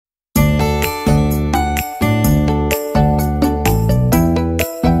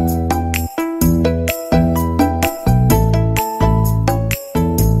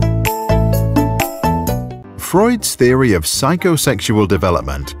Freud's theory of psychosexual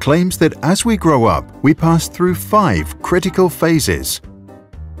development claims that as we grow up, we pass through 5 critical phases.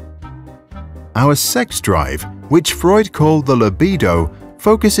 Our sex drive, which Freud called the libido,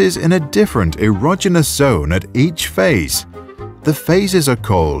 focuses in a different erogenous zone at each phase. The phases are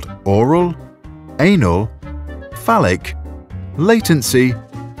called oral, anal, phallic, latency,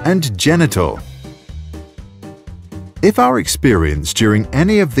 and genital. If our experience during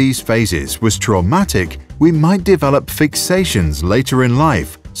any of these phases was traumatic, we might develop fixations later in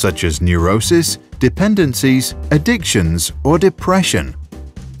life, such as neurosis, dependencies, addictions, or depression.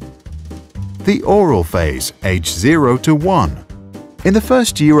 The oral phase, age 0 to 1. In the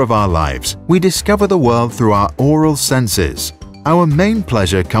first year of our lives, we discover the world through our oral senses. Our main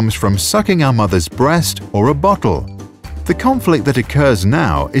pleasure comes from sucking our mother's breast or a bottle. The conflict that occurs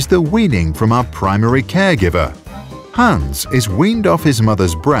now is the weaning from our primary caregiver. Hans is weaned off his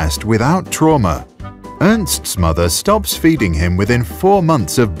mother's breast without trauma. Ernst's mother stops feeding him within 4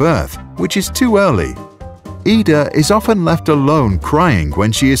 months of birth, which is too early. Ida is often left alone crying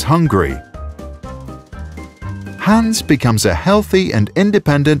when she is hungry. Hans becomes a healthy and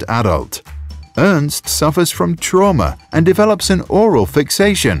independent adult. Ernst suffers from trauma and develops an oral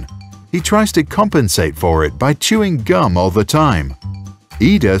fixation. He tries to compensate for it by chewing gum all the time.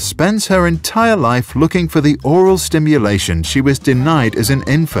 Ida spends her entire life looking for the oral stimulation she was denied as an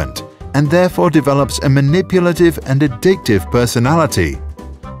infant, and therefore develops a manipulative and addictive personality.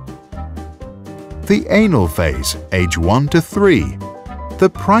 The anal phase, age 1 to 3.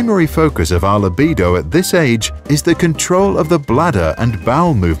 The primary focus of our libido at this age is the control of the bladder and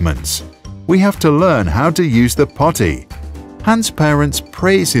bowel movements. We have to learn how to use the potty. Hans' parents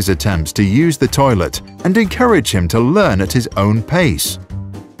praise his attempts to use the toilet and encourage him to learn at his own pace.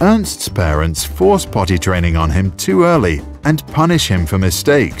 Ernst's parents force potty training on him too early and punish him for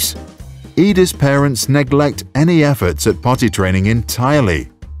mistakes. Ida's parents neglect any efforts at potty training entirely.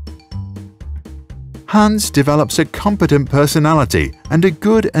 Hans develops a competent personality and a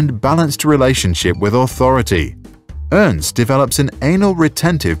good and balanced relationship with authority. Ernst develops an anal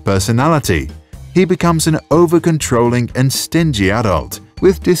retentive personality. He becomes an over-controlling and stingy adult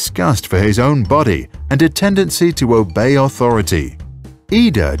with disgust for his own body and a tendency to obey authority.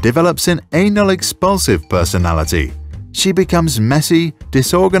 Ida develops an anal expulsive personality. She becomes messy,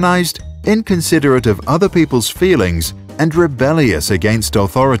 disorganized, inconsiderate of other people's feelings, and rebellious against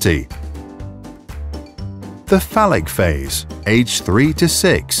authority. The phallic phase, age 3 to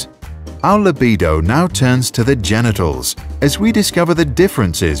 6. Our libido now turns to the genitals as we discover the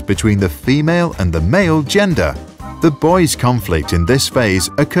differences between the female and the male gender. The boys' conflict in this phase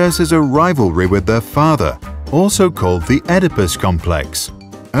occurs as a rivalry with their father, also called the Oedipus complex.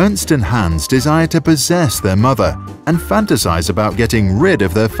 Ernst and Hans desire to possess their mother and fantasize about getting rid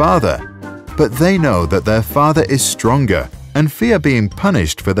of their father. But they know that their father is stronger and fear being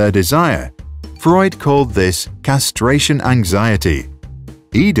punished for their desire. Freud called this castration anxiety.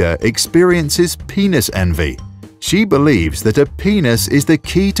 Ida experiences penis envy. She believes that a penis is the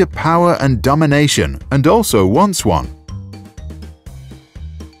key to power and domination and also wants one.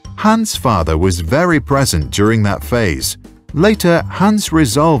 Hans' father was very present during that phase. Later, Hans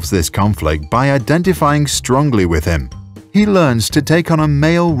resolves this conflict by identifying strongly with him. He learns to take on a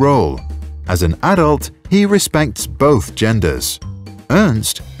male role. As an adult, he respects both genders.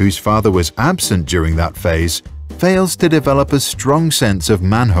 Ernst, whose father was absent during that phase, fails to develop a strong sense of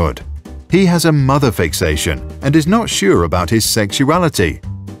manhood. He has a mother fixation and is not sure about his sexuality.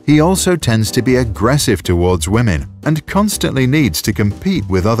 He also tends to be aggressive towards women and constantly needs to compete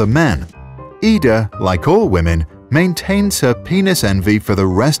with other men. Ida, like all women, maintains her penis envy for the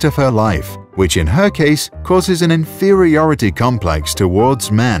rest of her life, which in her case causes an inferiority complex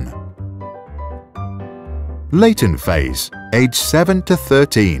towards men. Latent phase, age 7 to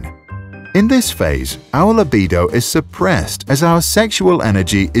 13. In this phase, our libido is suppressed as our sexual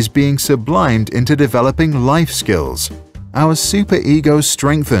energy is being sublimed into developing life skills. Our superego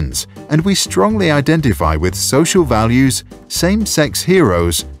strengthens, and we strongly identify with social values, same-sex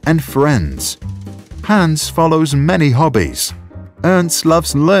heroes, and friends. Hans follows many hobbies. Ernst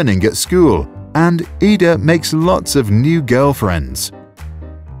loves learning at school, and Ida makes lots of new girlfriends.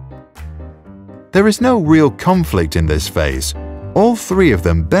 There is no real conflict in this phase. All 3 of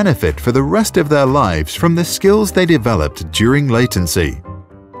them benefit for the rest of their lives from the skills they developed during latency.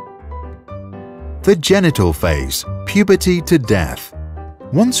 The genital phase, puberty to death.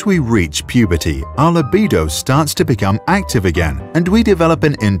 Once we reach puberty, our libido starts to become active again and we develop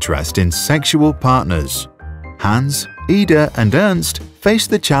an interest in sexual partners. Hans, Ida, and Ernst face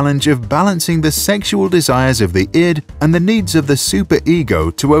the challenge of balancing the sexual desires of the id and the needs of the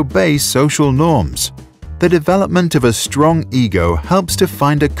superego to obey social norms. The development of a strong ego helps to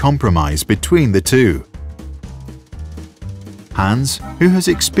find a compromise between the two. Hans, who has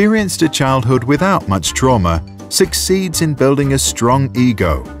experienced a childhood without much trauma, succeeds in building a strong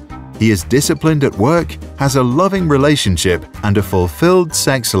ego. He is disciplined at work, has a loving relationship, and a fulfilled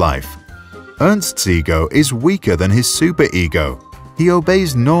sex life. Ernst's ego is weaker than his superego. He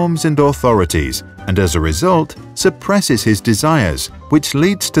obeys norms and authorities, and as a result, suppresses his desires, which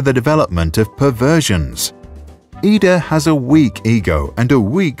leads to the development of perversions. Ida has a weak ego and a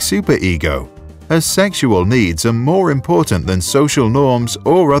weak superego. Her sexual needs are more important than social norms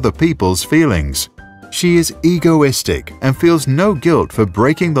or other people's feelings. She is egoistic and feels no guilt for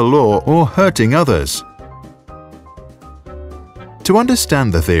breaking the law or hurting others. To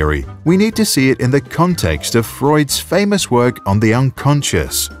understand the theory, we need to see it in the context of Freud's famous work on the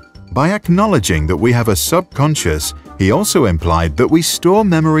unconscious. By acknowledging that we have a subconscious, he also implied that we store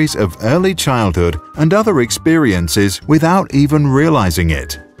memories of early childhood and other experiences without even realizing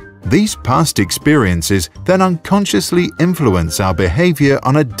it. These past experiences then unconsciously influence our behavior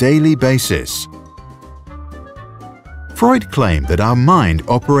on a daily basis. Freud claimed that our mind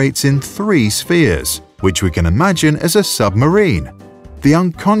operates in 3 spheres, which we can imagine as a submarine. The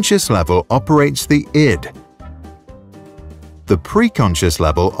unconscious level operates the id. The preconscious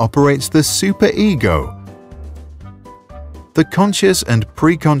level operates the superego. The conscious and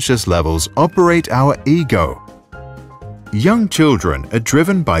preconscious levels operate our ego. Young children are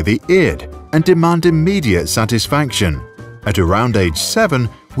driven by the id and demand immediate satisfaction. At around age 7,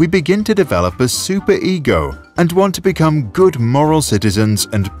 we begin to develop a superego and want to become good moral citizens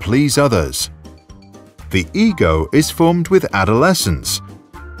and please others. The ego is formed with adolescence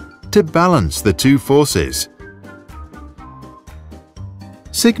to balance the two forces.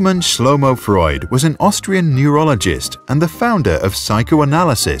 Sigmund Shlomo Freud was an Austrian neurologist and the founder of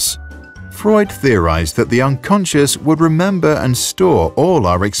psychoanalysis. Freud theorized that the unconscious would remember and store all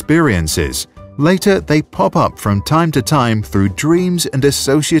our experiences. Later, they pop up from time to time through dreams and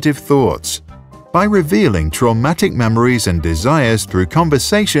associative thoughts. By revealing traumatic memories and desires through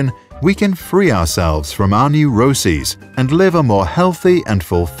conversation, we can free ourselves from our neuroses and live a more healthy and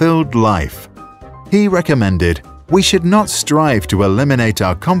fulfilled life. He recommended, we should not strive to eliminate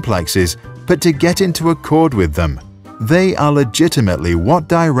our complexes, but to get into accord with them. They are legitimately what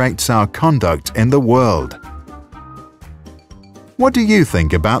directs our conduct in the world. What do you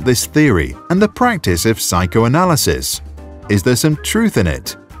think about this theory and the practice of psychoanalysis? Is there some truth in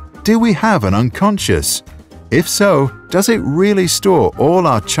it? Do we have an unconscious? If so, does it really store all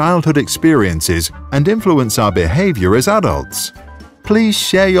our childhood experiences and influence our behavior as adults? Please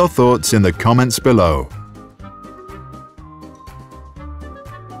share your thoughts in the comments below.